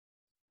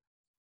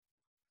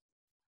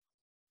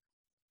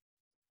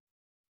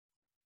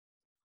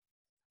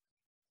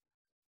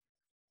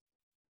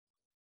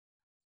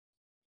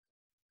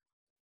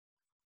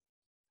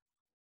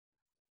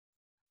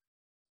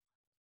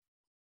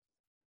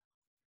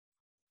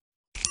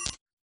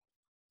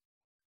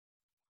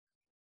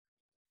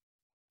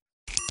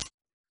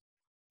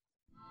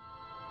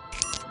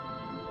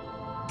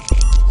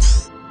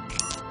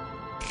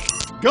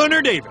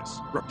Gunner Davis,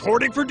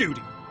 reporting for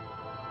duty.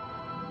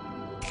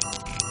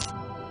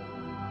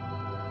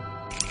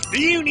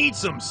 Do you need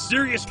some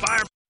serious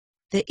fire?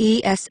 The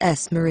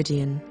ESS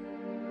Meridian,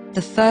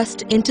 the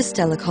first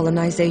interstellar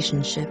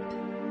colonization ship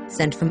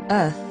sent from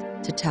Earth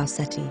to Tau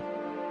Ceti.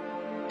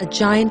 A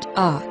giant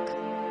ark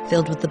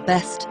filled with the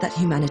best that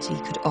humanity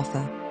could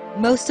offer.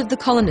 Most of the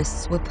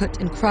colonists were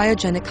put in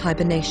cryogenic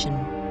hibernation.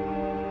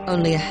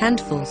 Only a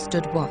handful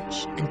stood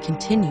watch and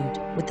continued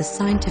with the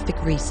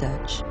scientific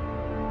research.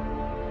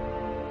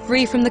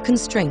 Free from the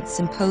constraints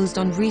imposed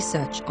on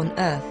research on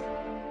Earth,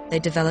 they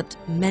developed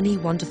many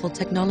wonderful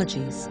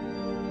technologies.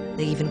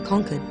 They even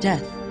conquered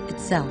death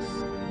itself.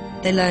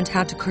 They learned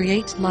how to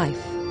create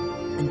life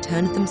and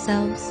turned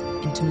themselves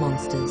into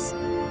monsters.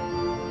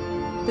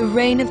 The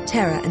reign of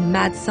terror and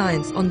mad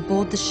science on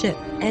board the ship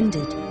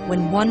ended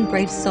when one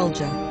brave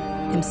soldier,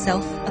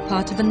 himself a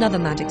part of another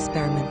mad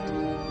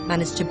experiment,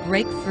 managed to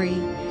break free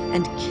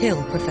and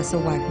kill Professor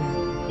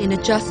Wagner. In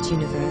a just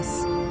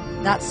universe,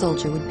 that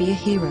soldier would be a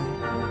hero.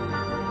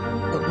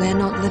 But we're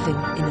not living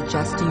in a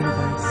just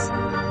universe.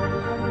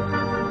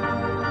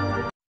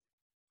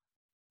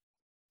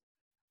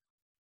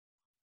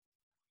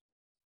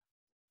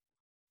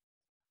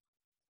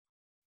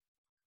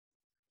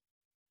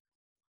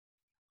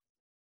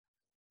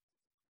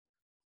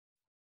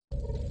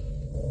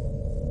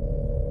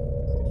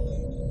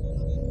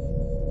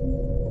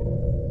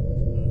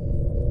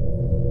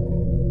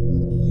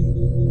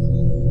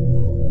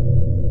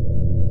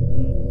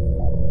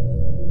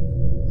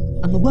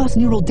 And the worst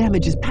neural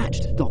damage is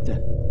patched,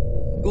 Doctor.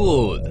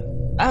 Good.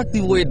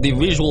 Activate the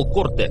visual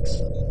cortex.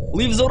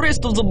 Leave the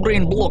rest of the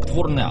brain blocked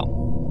for now.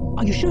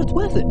 Are you sure it's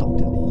worth it,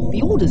 Doctor?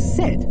 The orders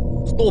said...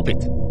 Stop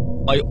it.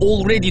 I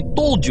already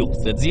told you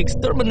that the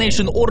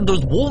extermination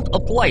orders won't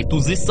apply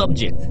to this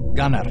subject.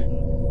 Gunner,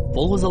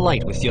 follow the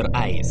light with your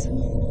eyes.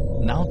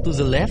 Now to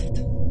the left,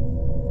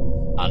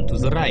 and to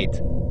the right.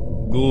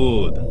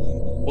 Good.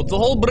 Put the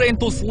whole brain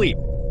to sleep.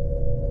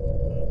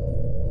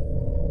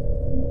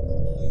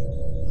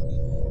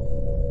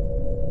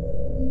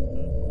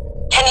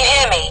 Can you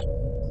hear me?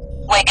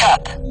 Wake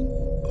up.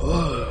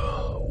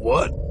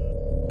 What?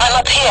 I'm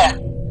up here.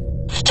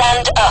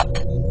 Stand up.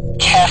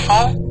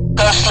 Careful.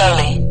 Go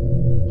slowly.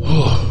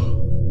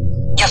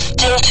 You're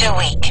still too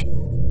weak,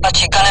 but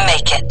you're gonna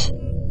make it.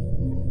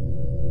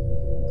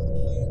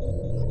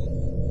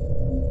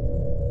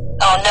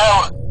 Oh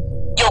no.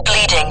 You're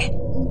bleeding.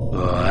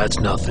 That's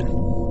nothing.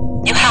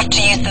 You have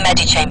to use the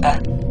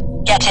medichamber.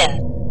 Get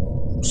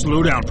in.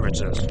 Slow down,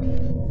 Princess.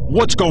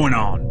 What's going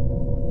on?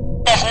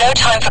 There's no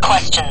time for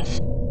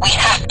questions. We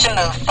have to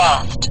move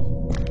fast.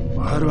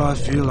 Why do I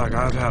feel like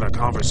I've had a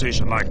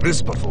conversation like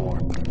this before?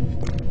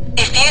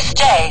 If you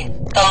stay,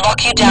 they'll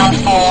lock you down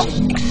for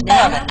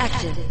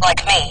experiments,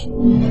 like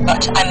me.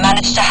 But I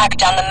managed to hack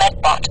down the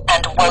medbot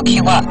and woke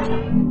you up.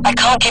 I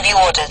can't give you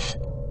orders,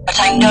 but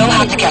I know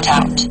how to get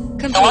out.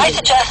 So I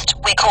suggest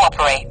we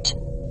cooperate.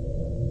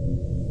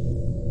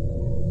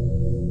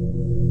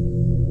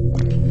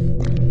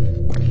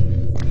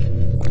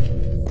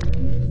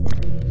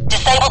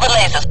 Disable the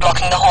lasers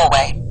blocking the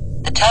hallway.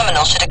 The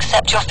terminal should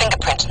accept your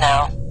fingerprint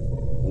now.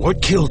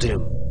 What killed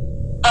him?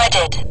 I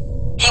did.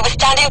 He was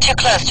standing too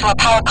close to a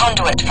power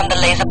conduit from the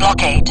laser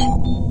blockade.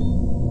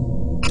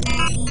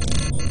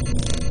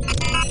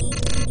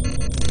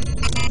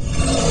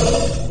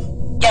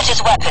 Get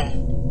his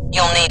weapon.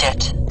 You'll need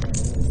it.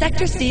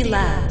 Sector C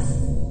Labs.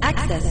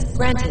 Access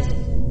granted.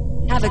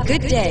 Have a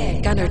good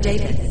day, Gunner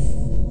Davis.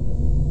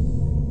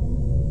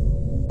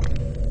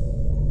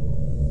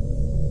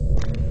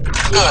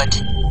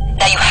 Good.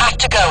 Now you have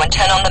to go and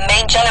turn on the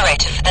main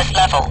generator for this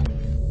level.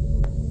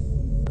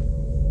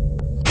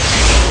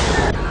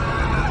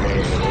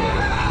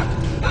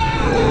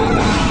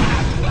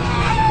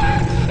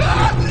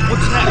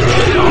 What's happening?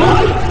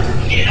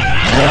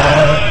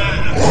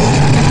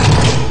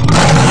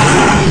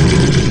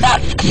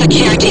 That's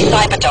security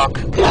cyberdog.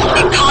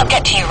 It can't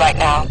get to you right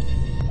now.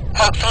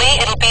 Hopefully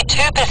it'll be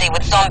too busy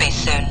with zombies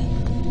soon.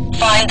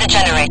 Find the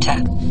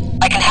generator.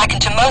 I can hack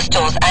into most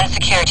doors and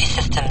security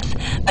systems,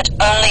 but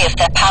only if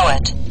they're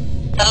powered.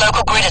 The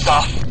local grid is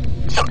off,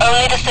 so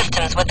only the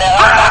systems with their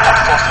own backup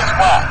sources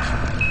work.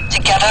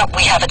 Together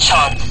we have a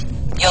chance.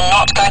 You're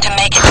not going to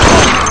make it.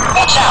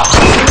 Watch out.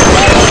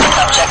 There are the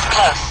subjects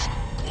close.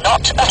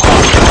 Not a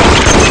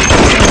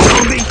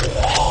zombie.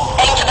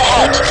 Aim for the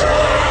head.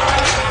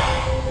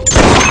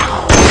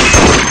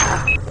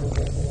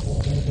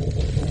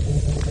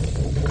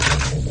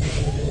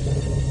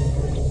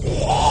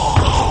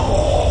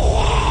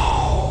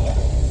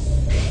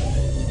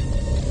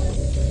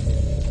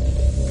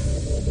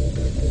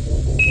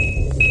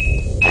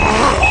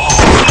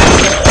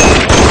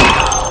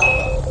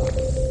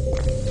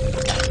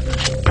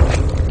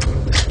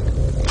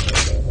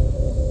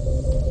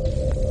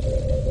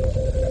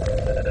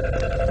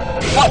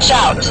 Watch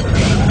out!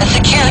 The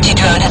security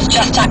drone has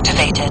just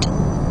activated.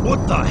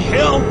 What the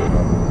hell?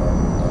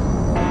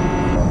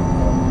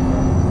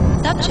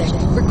 Subject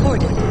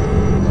recorded.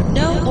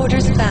 No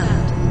orders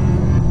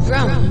found.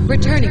 Drone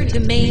returning to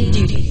main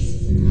duties.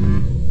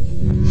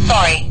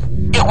 sorry.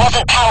 It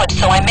wasn't powered,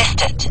 so I missed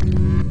it.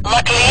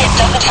 Luckily, it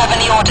doesn't have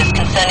any orders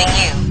concerning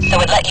you,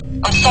 so it let you...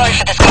 I'm sorry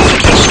for this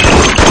complication.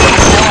 There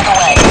was no other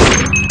way.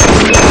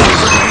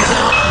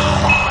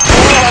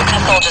 All American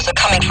soldiers are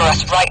coming for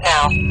us right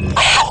now.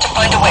 I have to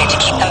find a way to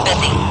keep them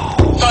busy.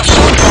 So I've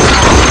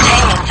short-circuited the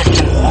containment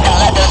system and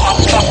let those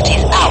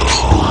monstrosities out.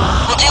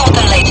 We'll deal with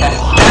them later.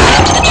 Now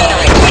head to the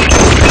generator.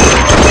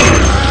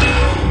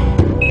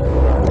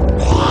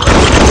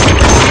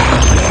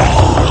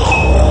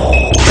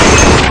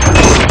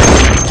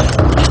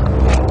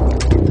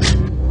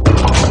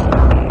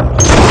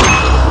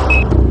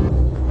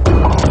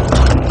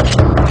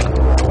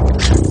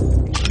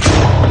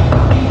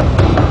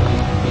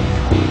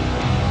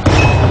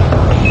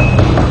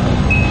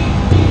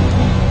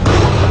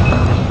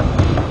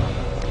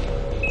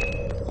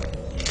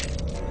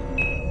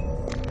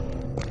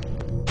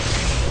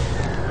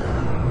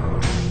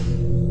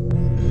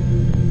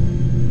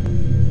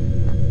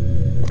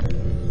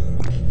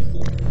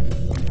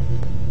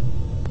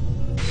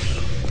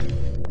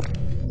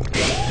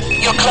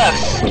 You're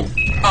close.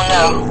 Oh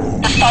no,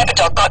 the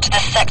cyberdog got to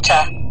this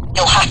sector.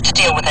 You'll have to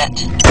deal with it.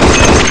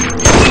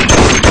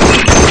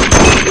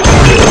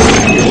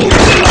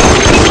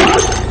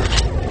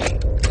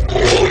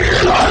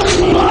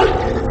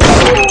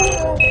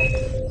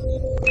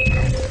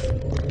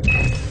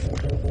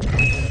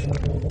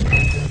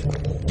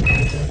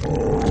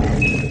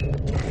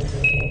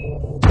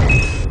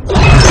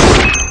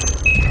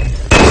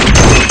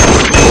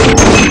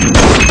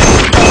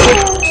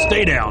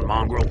 Stay down,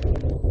 mongrel.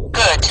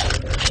 Good.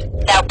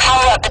 Now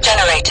power up the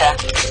generator.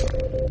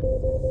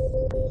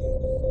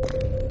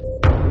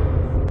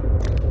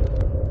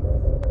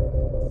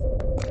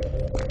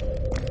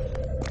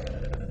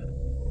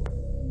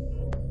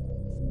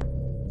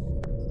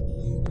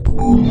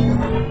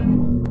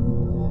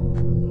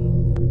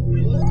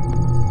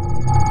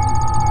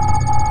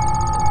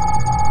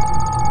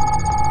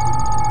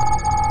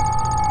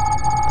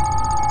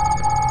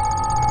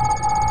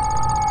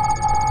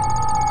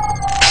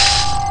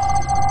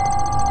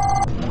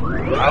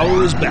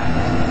 Power is back.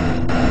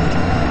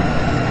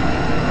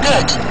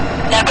 Good.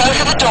 Now go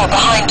through the door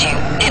behind you.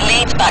 It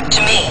leads back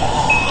to me.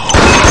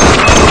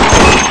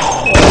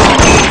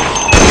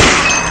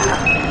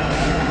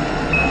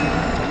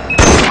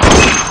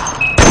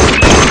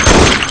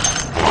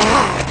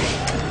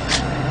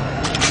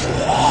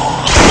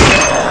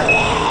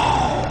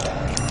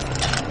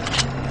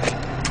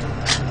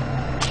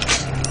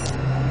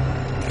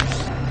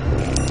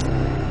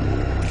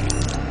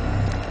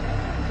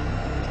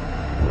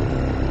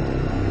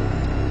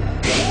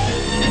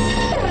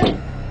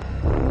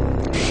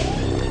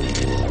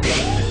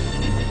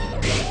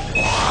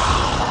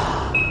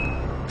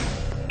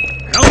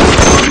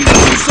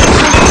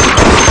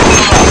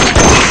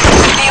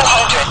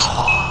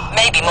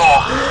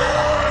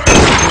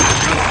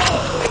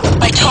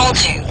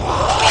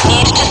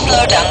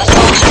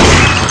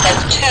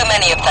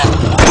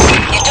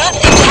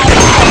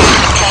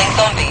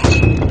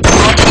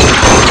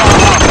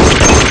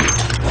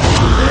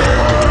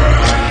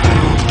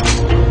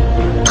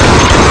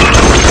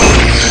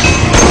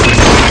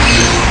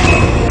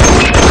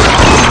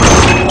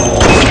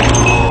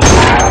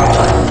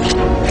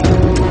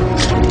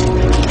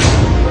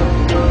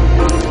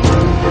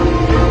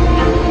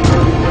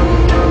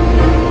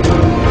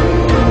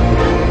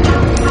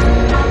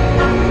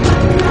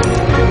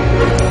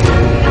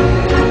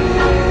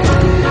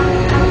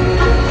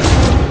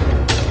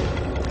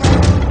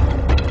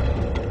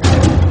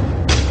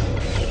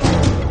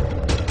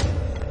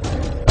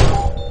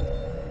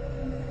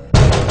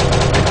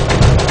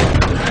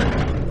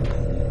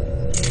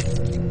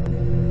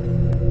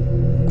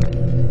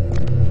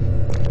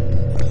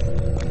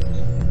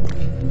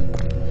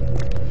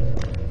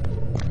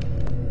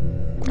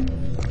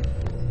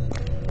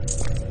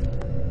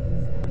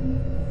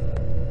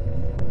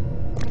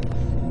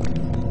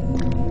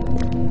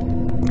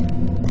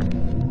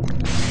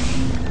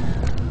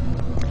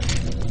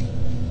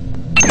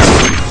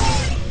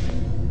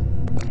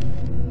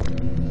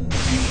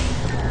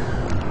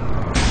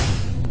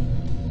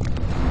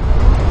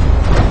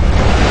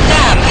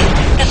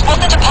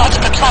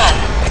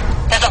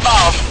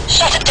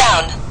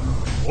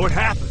 What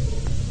happened?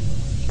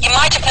 You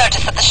might have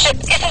noticed that the ship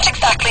isn't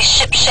exactly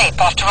ship-shape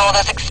after all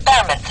those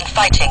experiments and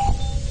fighting.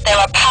 There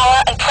are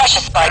power and pressure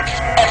spikes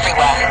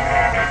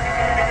everywhere.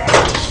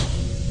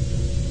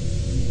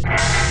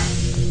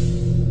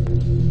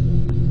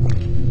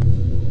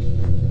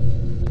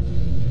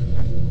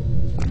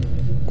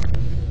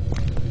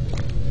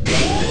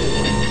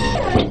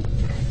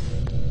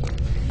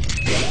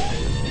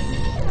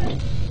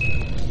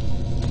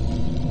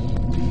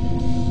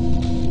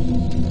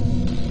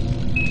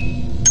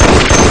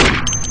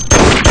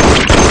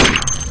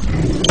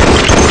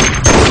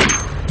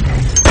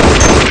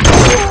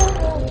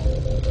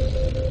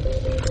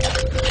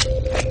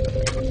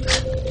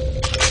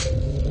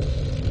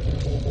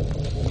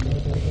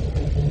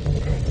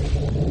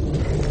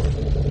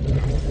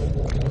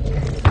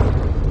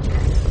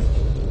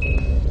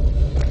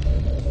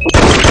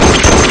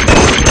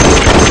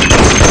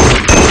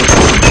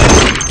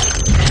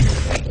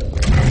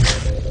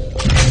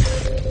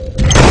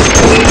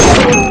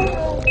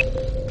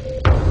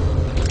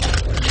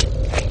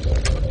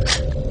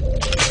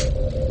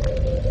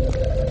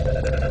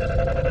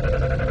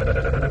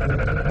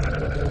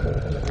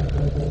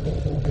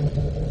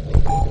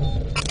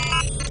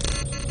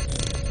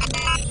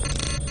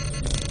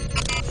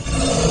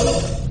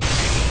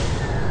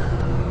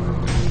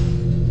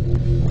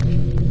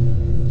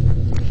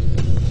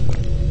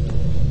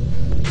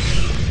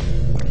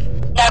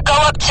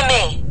 To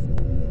me.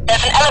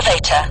 There's an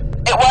elevator.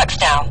 It works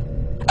now.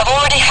 I've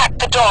already hacked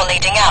the door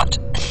leading out.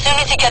 As soon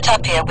as you get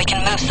up here, we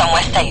can move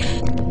somewhere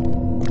safe.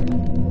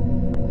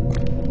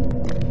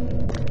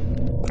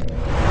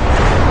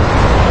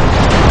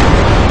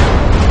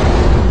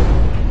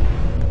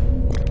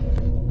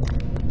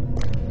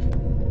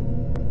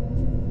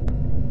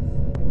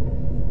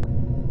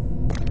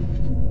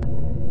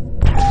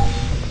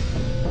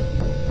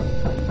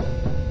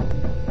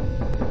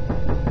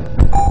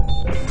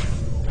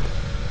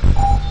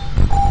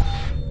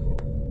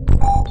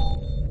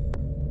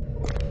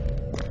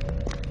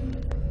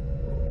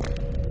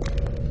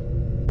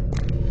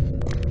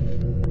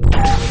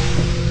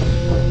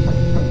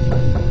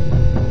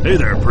 Hey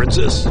there,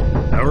 Princess.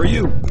 How are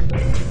you?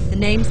 The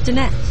name's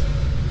Danette.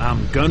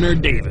 I'm Gunnar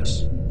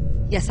Davis.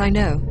 Yes, I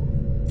know.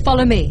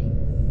 Follow me.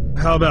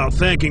 How about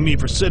thanking me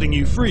for setting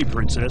you free,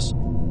 Princess?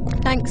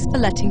 Thanks for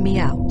letting me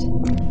out.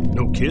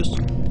 No kiss?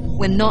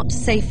 We're not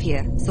safe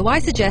here, so I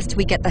suggest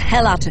we get the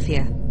hell out of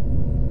here.